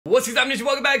What's up, Nation?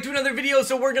 Welcome back to another video.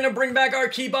 So we're gonna bring back our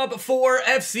keep up for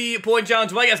FC point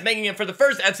challenge. Well, I guess making it for the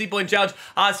first FC point challenge.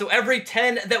 So every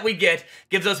 10 that we get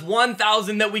gives us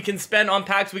 1,000 that we can spend on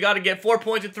packs. We got to get 4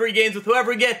 points in 3 games with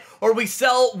whoever we get, or we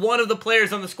sell one of the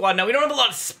players on the squad. Now we don't have a lot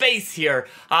of space here,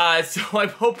 so I'm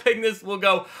hoping this will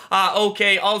go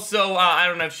okay. Also, I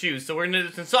don't have shoes, so we're gonna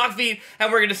do some sock feet, and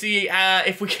we're gonna see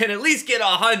if we can at least get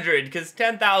 100, because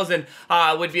 10,000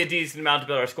 would be a decent amount to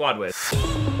build our squad with.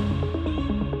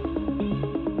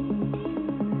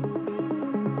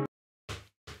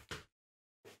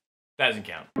 That doesn't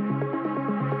count.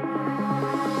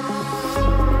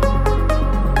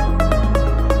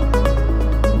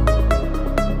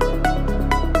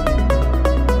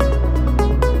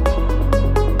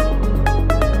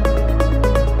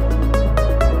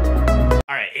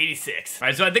 Alright, 86.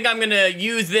 Alright, so I think I'm gonna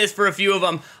use this for a few of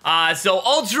them. So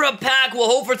Ultra Pack, we'll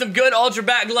hope for some good Ultra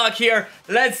Pack luck here.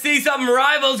 Let's see something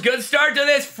rivals. Good start to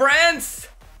this. France.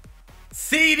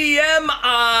 CDM,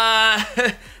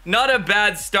 not a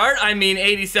bad start. I mean,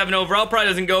 87 overall, probably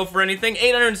doesn't go for anything.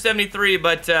 873,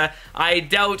 but I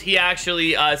doubt he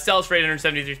actually sells for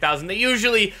 873,000. They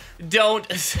usually don't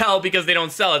sell because they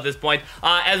don't sell at this point.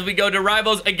 As we go to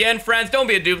rivals, again, France, don't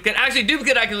be a duplicate. Actually,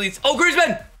 duplicate I can at least... Oh,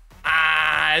 Griezmann!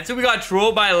 So we got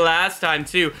trolled by last time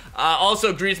too.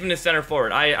 Also, Griezmann is center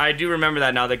forward. I do remember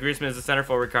that now, that Griezmann is a center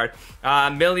forward card.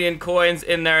 Million coins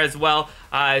in there as well.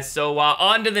 So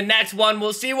on to the next one.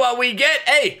 We'll see what we get.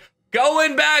 Hey,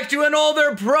 going back to an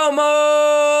older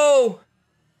promo.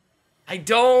 I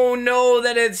don't know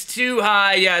that it's too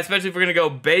high. Yeah, especially if we're gonna go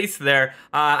base there.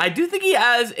 I do think he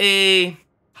has a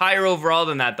higher overall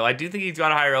than that, though. I do think he's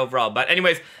got a higher overall. But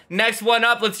anyways, next one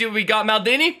up. Let's see what we got.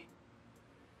 Maldini.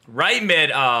 Right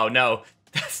mid. Oh, no.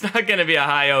 That's not going to be a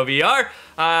high OVR.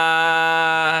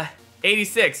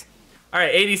 86. All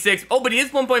right, 86. Oh, but he is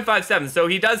 1.57, so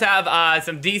he does have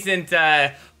some decent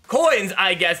coins,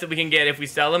 I guess, that we can get if we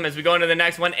sell them. As we go into the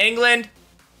next one, England.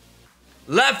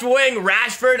 Left wing,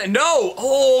 Rashford. No.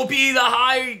 Oh, be the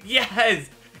high. Yes.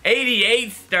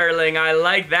 88 Sterling. I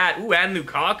like that. Ooh, and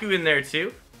Lukaku in there,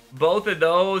 too. Both of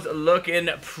those looking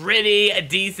pretty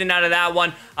decent out of that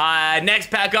one. Next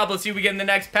pack up. Let's see what we get in the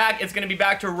next pack. It's going to be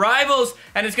back to rivals,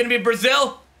 and it's going to be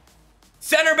Brazil.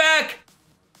 Center back.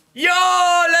 Yo,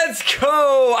 let's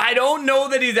go. I don't know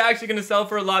that he's actually going to sell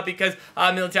for a lot because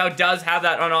Militao does have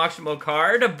that unauctionable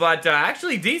card, but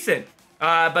actually decent.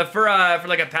 But for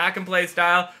like a pack and play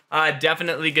style,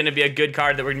 definitely going to be a good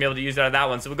card that we're going to be able to use out of that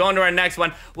one. So we'll go into our next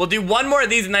one. We'll do one more of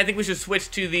these, and I think we should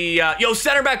switch to the... yo,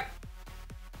 center back.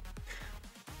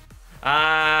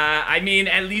 I mean,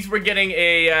 at least we're getting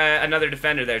another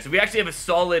defender there. So we actually have a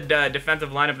solid defensive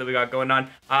lineup that we got going on.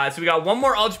 So we got one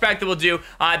more Ultra Pack that we'll do.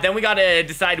 Then we got to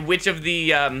decide which of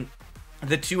the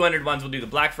 200 ones we'll do. The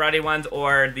Black Friday ones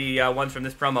or the ones from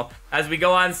this promo. As we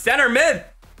go on center mid.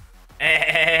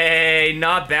 Hey,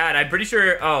 not bad. I'm pretty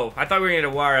sure... Oh, I thought we were going to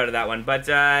get a war out of that one. But,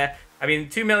 I mean,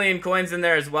 2 million coins in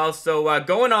there as well. So,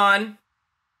 going on.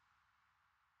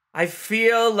 I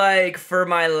feel like for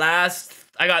my last...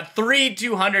 I got 3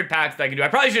 200 packs that I can do. I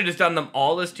probably should have just done them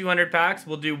all as 200 packs.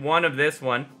 We'll do one of this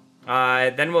one.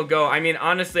 Then we'll go. I mean,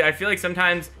 honestly, I feel like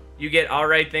sometimes you get all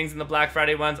right things in the Black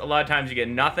Friday ones. A lot of times you get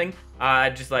nothing,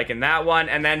 just like in that one.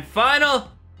 And then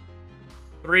final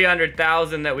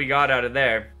 300,000 that we got out of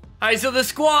there. All right, so the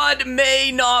squad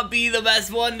may not be the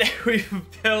best one that we've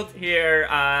built here,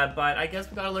 but I guess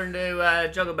we got to learn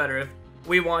to juggle better if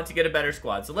we want to get a better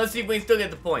squad. So let's see if we can still get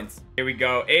the points. Here we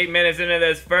go. 8 minutes into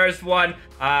this first one.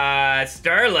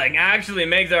 Sterling actually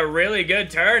makes a really good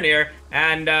turn here.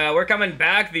 And we're coming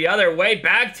back the other way.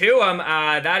 Back to him.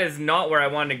 That is not where I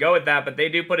wanted to go with that. But they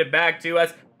do put it back to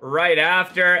us right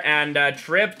after. And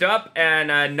tripped up and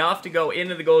enough to go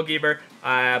into the goalkeeper.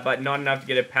 But not enough to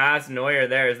get it past Neuer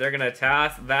there. As they're going to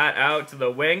toss that out to the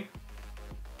wing.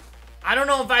 I don't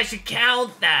know if I should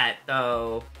count that,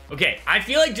 though. Okay, I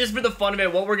feel like just for the fun of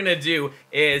it, what we're gonna do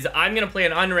is I'm gonna play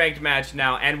an unranked match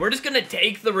now, and we're just gonna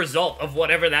take the result of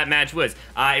whatever that match was.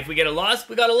 If we get a loss,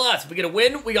 we got a loss. If we get a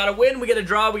win, we got a win. We get a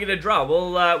draw, we get a draw.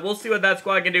 We'll see what that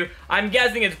squad can do. I'm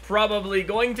guessing it's probably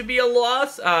going to be a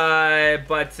loss,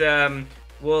 but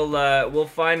we'll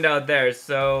find out there.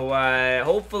 So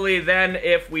hopefully then,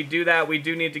 if we do that, we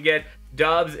do need to get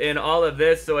dubs in all of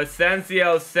this. So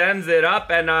Asensio sends it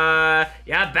up, and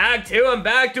yeah, back to him,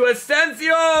 back to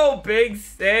Asensio. Big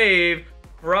save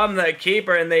from the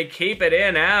keeper, and they keep it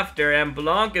in after. And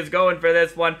Blanc is going for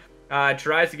this one.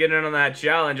 Tries to get in on that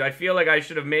challenge. I feel like I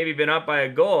should have maybe been up by a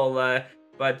goal,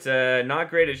 but not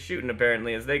great at shooting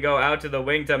apparently, as they go out to the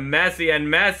wing to Messi, and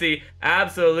Messi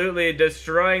absolutely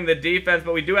destroying the defense.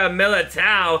 But we do have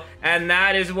Militao, and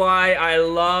that is why I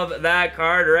love that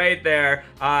card right there.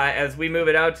 As we move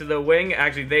it out to the wing.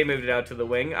 Actually, they moved it out to the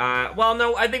wing. Well,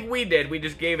 no, I think we did. We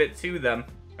just gave it to them.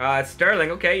 Sterling,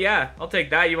 okay, yeah, I'll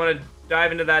take that. You want to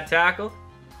dive into that tackle?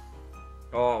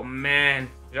 Oh, man.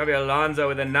 Xabi Alonso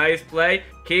with a nice play.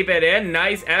 Keep it in.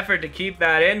 Nice effort to keep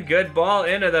that in. Good ball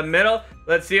into the middle.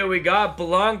 Let's see what we got.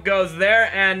 Blanc goes there,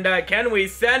 and can we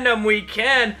send him? We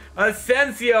can.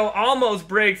 Asensio almost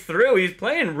breaks through. He's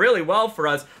playing really well for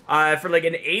us. For like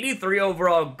an 83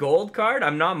 overall gold card,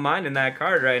 I'm not minding that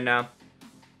card right now.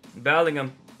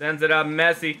 Bellingham sends it up.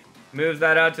 Messi moves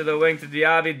that out to the wing to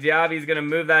Diaby. Diaby's going to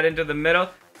move that into the middle.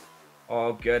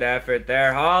 Oh, good effort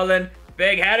there. Haaland.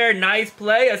 Big header, nice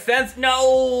play. A sense,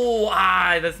 no!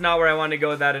 That's not where I wanted to go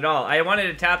with that at all. I wanted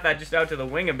to tap that just out to the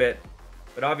wing a bit,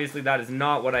 but obviously that is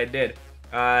not what I did.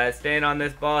 Staying on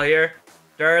this ball here.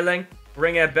 Sterling,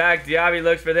 bring it back. Diaby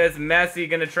looks for this. Messi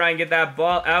gonna try and get that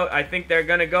ball out. I think they're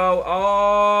gonna go.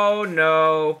 Oh,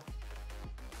 no.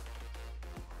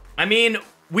 I mean,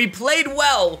 we played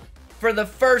well for the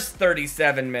first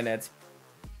 37 minutes.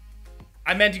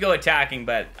 I meant to go attacking,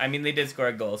 but, I mean, they did score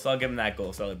a goal, so I'll give them that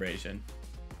goal celebration.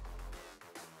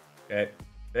 Okay.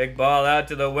 Big ball out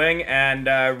to the wing, and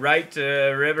right to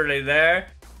Ribery there.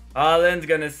 Haaland's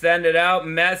going to send it out.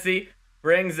 Messi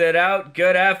brings it out.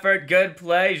 Good effort, good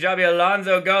play. Xabi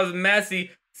Alonso goes.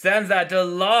 Messi sends that to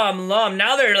Lom.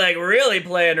 Now they're, like, really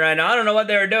playing right now. I don't know what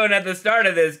they were doing at the start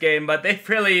of this game, but they've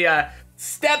really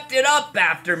stepped it up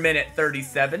after minute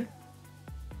 37.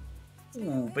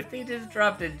 Ooh, but they just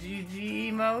dropped a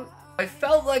GG emote. I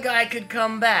felt like I could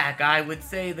come back. I would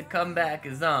say the comeback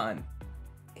is on,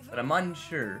 but I'm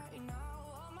unsure.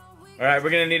 Alright, we're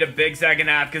going to need a big second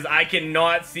half because I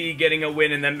cannot see getting a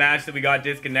win in that match that we got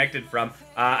disconnected from.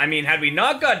 I mean, had we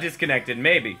not got disconnected,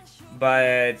 maybe.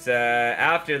 But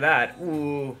after that,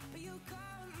 ooh.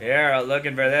 Here,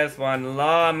 looking for this one.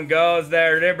 Lom goes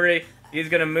there. Ribery, he's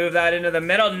going to move that into the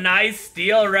middle. Nice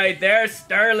steal right there.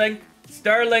 Sterling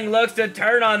looks to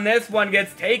turn on this one,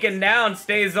 gets taken down,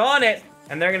 stays on it,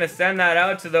 and they're going to send that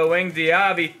out to the wing.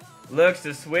 Diaby looks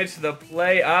to switch the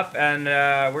play up, and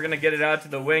we're going to get it out to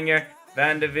the wing here.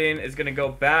 Van de Ven is going to go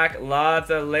back. Lots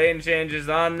of lane changes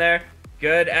on there.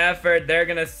 Good effort. They're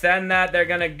going to send that. They're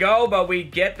going to go, but we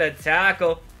get the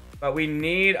tackle. But we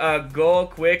need a goal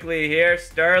quickly here.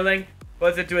 Sterling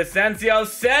puts it to Asensio.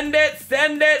 Send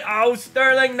it. Oh,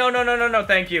 Sterling. No,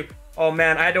 thank you. Oh,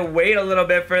 man, I had to wait a little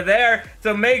bit for there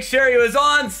to make sure he was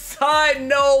onside.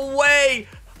 No way.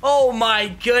 Oh, my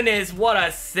goodness. What a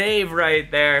save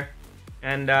right there.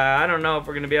 And I don't know if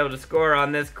we're going to be able to score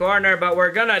on this corner, but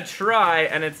we're going to try,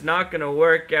 and it's not going to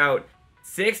work out.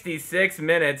 66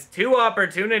 minutes, 2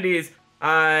 opportunities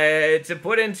to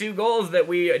put in 2 goals that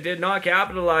we did not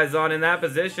capitalize on in that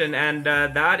position, and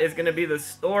that is going to be the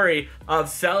story of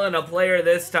selling a player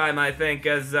this time, I think,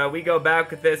 as we go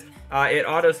back with this. It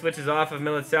auto switches off of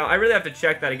Militao. I really have to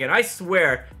check that again. I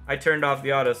swear I turned off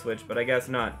the auto switch, but I guess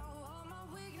not.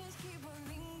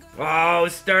 Oh,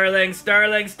 Sterling in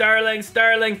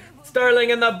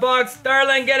the box.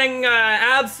 Sterling getting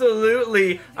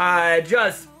absolutely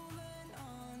just...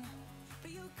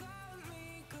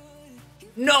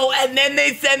 No, and then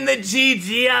they send the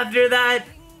GG after that.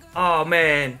 Oh,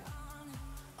 man.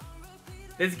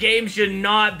 This game should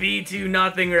not be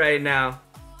 2-0 right now.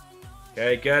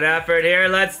 Okay, good effort here.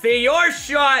 Let's see your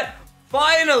shot.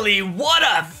 Finally, what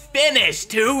a finish,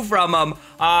 too, from him.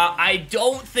 I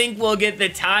don't think we'll get the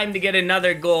time to get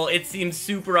another goal. It seems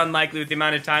super unlikely with the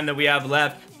amount of time that we have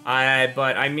left.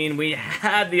 But, I mean, we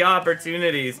had the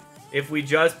opportunities. If we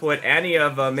just put any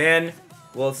of them in,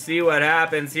 we'll see what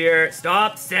happens here.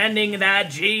 Stop sending that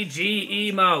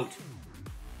GG emote.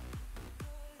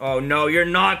 Oh, no, you're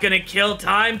not going to kill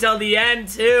time till the end,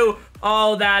 too.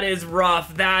 Oh, that is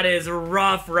rough. That is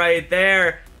rough right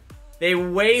there. They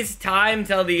waste time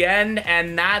till the end,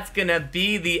 and that's going to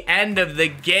be the end of the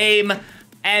game.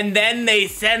 And then they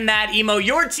send that emo.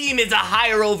 Your team is a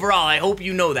higher overall. I hope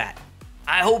you know that.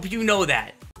 I hope you know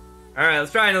that. All right,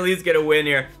 let's try and at least get a win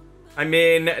here. I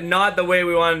mean, not the way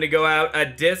we wanted to go out. A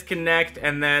disconnect,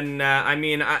 and then, I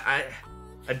mean,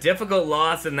 a difficult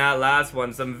loss in that last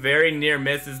one. Some very near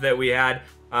misses that we had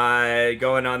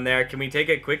going on there. Can we take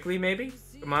it quickly, maybe?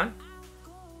 Come on.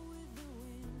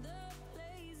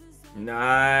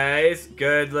 Nice.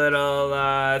 Good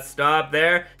little stop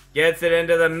there. Gets it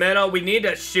into the middle. We need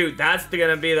to shoot. That's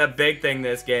going to be the big thing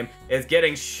this game, is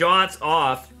getting shots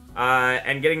off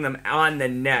and getting them on the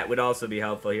net would also be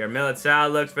helpful here.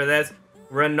 Militao looks for this.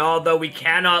 Ronaldo. We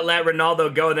cannot let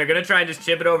Ronaldo go, and they're going to try and just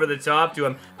chip it over the top to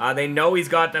him. They know he's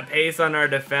got the pace on our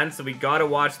defense, so we got to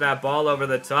watch that ball over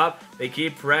the top. They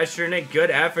keep pressuring it.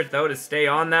 Good effort, though, to stay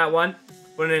on that one.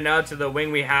 Putting it out to the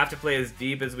wing. We have to play as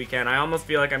deep as we can. I almost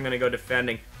feel like I'm going to go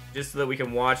defending just so that we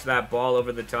can watch that ball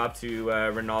over the top to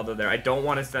Ronaldo there. I don't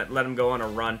want to let him go on a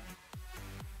run.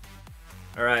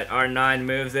 All right, R9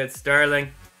 moves it.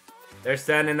 Sterling. They're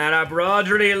sending that up.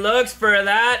 Rodri looks for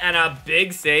that, and a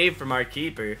big save from our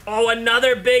keeper. Oh,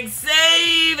 another big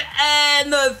save,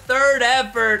 and the third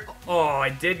effort. Oh, I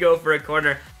did go for a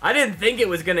corner. I didn't think it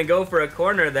was gonna go for a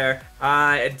corner there.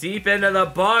 Deep into the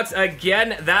box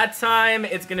again. That time,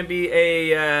 it's gonna be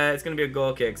a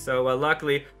goal kick. So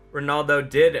luckily, Ronaldo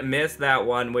did miss that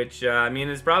one, which I mean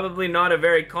is probably not a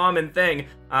very common thing.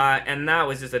 And that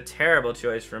was just a terrible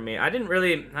choice for me. I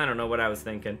don't know what I was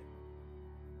thinking.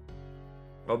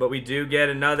 Oh, but we do get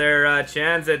another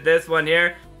chance at this one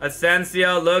here.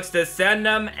 Asensio looks to send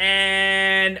him,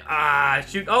 and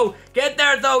shoot. Oh, get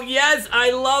there though. Yes,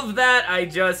 I love that. I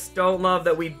just don't love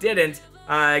that we didn't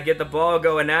get the ball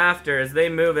going after as they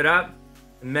move it up.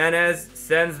 Menez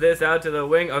sends this out to the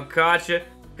wing. Okacha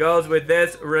goes with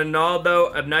this.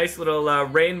 Ronaldo, a nice little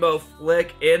rainbow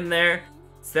flick in there.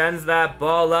 Sends that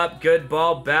ball up. Good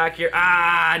ball back here.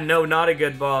 No, not a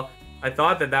good ball. I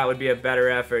thought that would be a better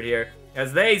effort here.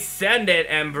 As they send it,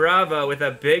 and Bravo with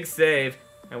a big save.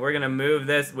 And we're going to move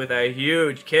this with a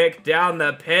huge kick down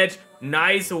the pitch.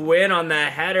 Nice win on the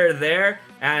header there.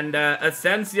 And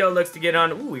Asensio looks to get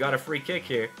on. Ooh, we got a free kick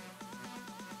here.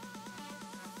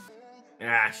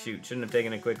 Shoot. Shouldn't have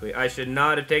taken it quickly. I should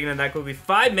not have taken it that quickly.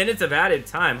 5 minutes of added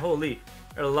time. Holy.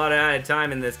 There's a lot of added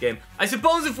time in this game. I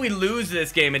suppose if we lose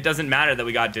this game, it doesn't matter that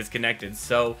we got disconnected.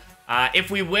 So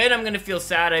if we win, I'm going to feel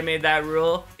sad I made that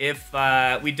rule. If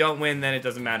we don't win, then it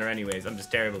doesn't matter anyways. I'm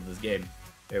just terrible at this game.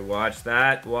 Okay, watch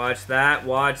that. Watch that.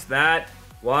 Watch that.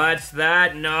 Watch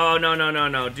that. No, no, no, no,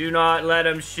 no. Do not let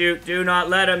him shoot. Do not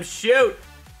let him shoot.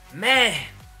 Man,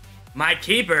 my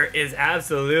keeper is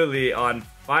absolutely on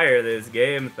fire this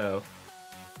game, though.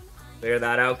 Clear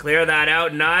that out. Clear that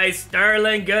out. Nice.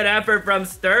 Sterling. Good effort from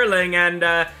Sterling.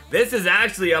 And this is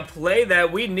actually a play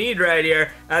that we need right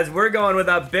here as we're going with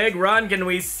a big run. Can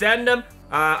we send him?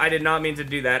 I did not mean to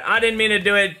do that. I didn't mean to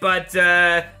do it, but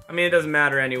I mean, it doesn't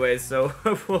matter anyways, so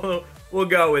we'll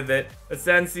go with it.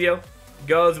 Asensio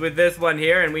goes with this one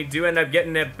here, and we do end up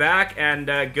getting it back. And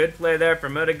good play there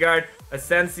from Odegaard.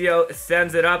 Asensio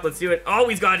sends it up. Let's see what... Oh,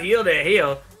 he's got heel to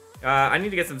heel. I need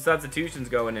to get some substitutions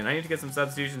going in. I need to get some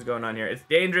substitutions going on here. It's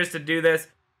dangerous to do this,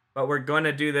 but we're going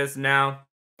to do this now.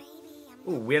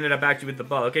 Ooh, we ended up actually with the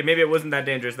ball. Okay, maybe it wasn't that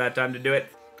dangerous that time to do it.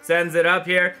 Sends it up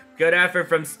here. Good effort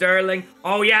from Sterling.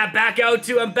 Oh, yeah, back out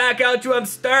to him. Back out to him.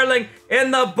 Sterling in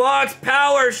the box.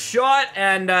 Power shot,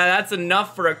 and that's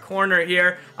enough for a corner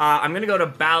here. I'm going to go to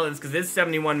balance because it's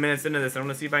 71 minutes into this. I'm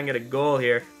going to see if I can get a goal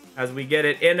here as we get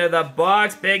it into the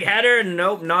box. Big header.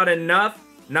 Nope, not enough.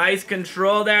 Nice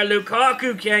control there.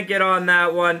 Lukaku can't get on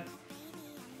that one.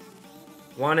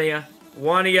 One of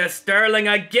you. Sterling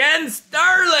again.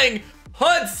 Sterling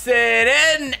puts it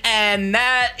in, and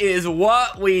that is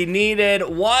what we needed.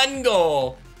 One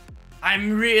goal.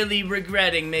 I'm really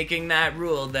regretting making that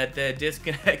rule that the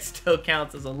disconnect still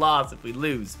counts as a loss if we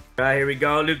lose. All right, here we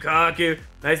go. Lukaku.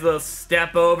 Nice little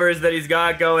step overs that he's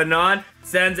got going on.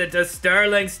 Sends it to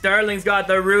Sterling. Sterling's got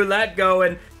the roulette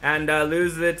going and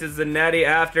loses it to Zanetti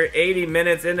after 80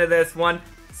 minutes into this one.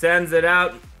 Sends it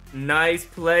out. Nice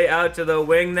play out to the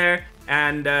wing there.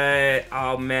 And,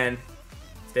 oh, man.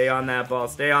 Stay on that ball.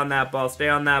 Stay on that ball. Stay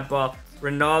on that ball.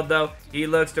 Ronaldo, he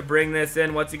looks to bring this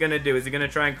in. What's he going to do? Is he going to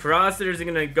try and cross it, or is he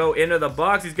going to go into the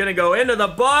box? He's going to go into the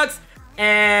box.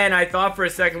 And I thought for a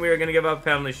second we were going to give up a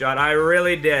penalty shot. I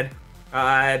really did.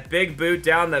 Big boot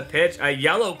down the pitch. A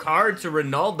yellow card to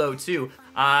Ronaldo, too.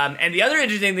 And the other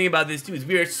interesting thing about this, too, is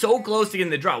we are so close to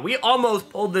getting the draw. We almost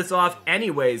pulled this off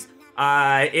anyways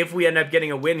if we end up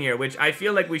getting a win here, which I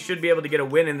feel like we should be able to get a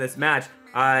win in this match.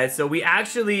 So we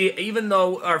actually, even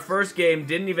though our first game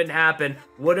didn't even happen,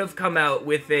 would have come out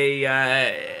with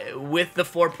the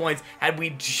 4 points had we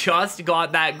just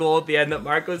got that goal at the end that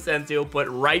Marco Asensio put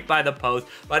right by the post.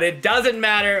 But it doesn't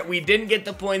matter. We didn't get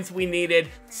the points we needed.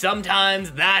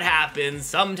 Sometimes that happens.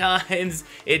 Sometimes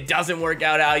it doesn't work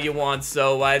out how you want.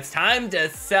 So it's time to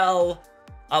sell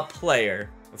a player.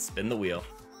 Let's spin the wheel.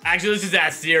 Actually, let's just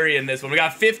ask Siri in this one. We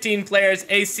got 15 players.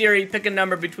 Hey, Siri, pick a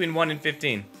number between 1 and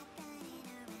 15.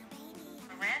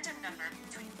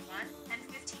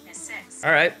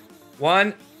 All right.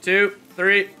 1, 2,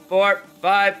 3, 4,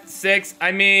 5, 6.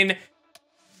 I mean,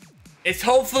 It's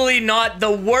hopefully not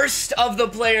the worst of the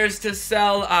players to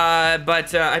sell,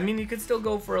 but I mean, you could still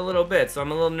go for a little bit, so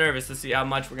I'm a little nervous to see how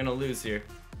much we're gonna lose here.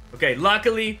 Okay,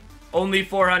 luckily, only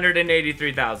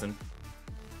 483,000.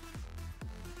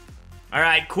 All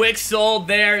right, quick sold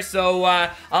there, so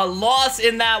a loss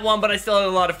in that one, but I still had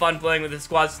a lot of fun playing with the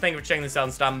squad, so thank you for checking this out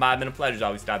and stopping by. It's been a pleasure as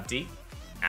always, Stopde.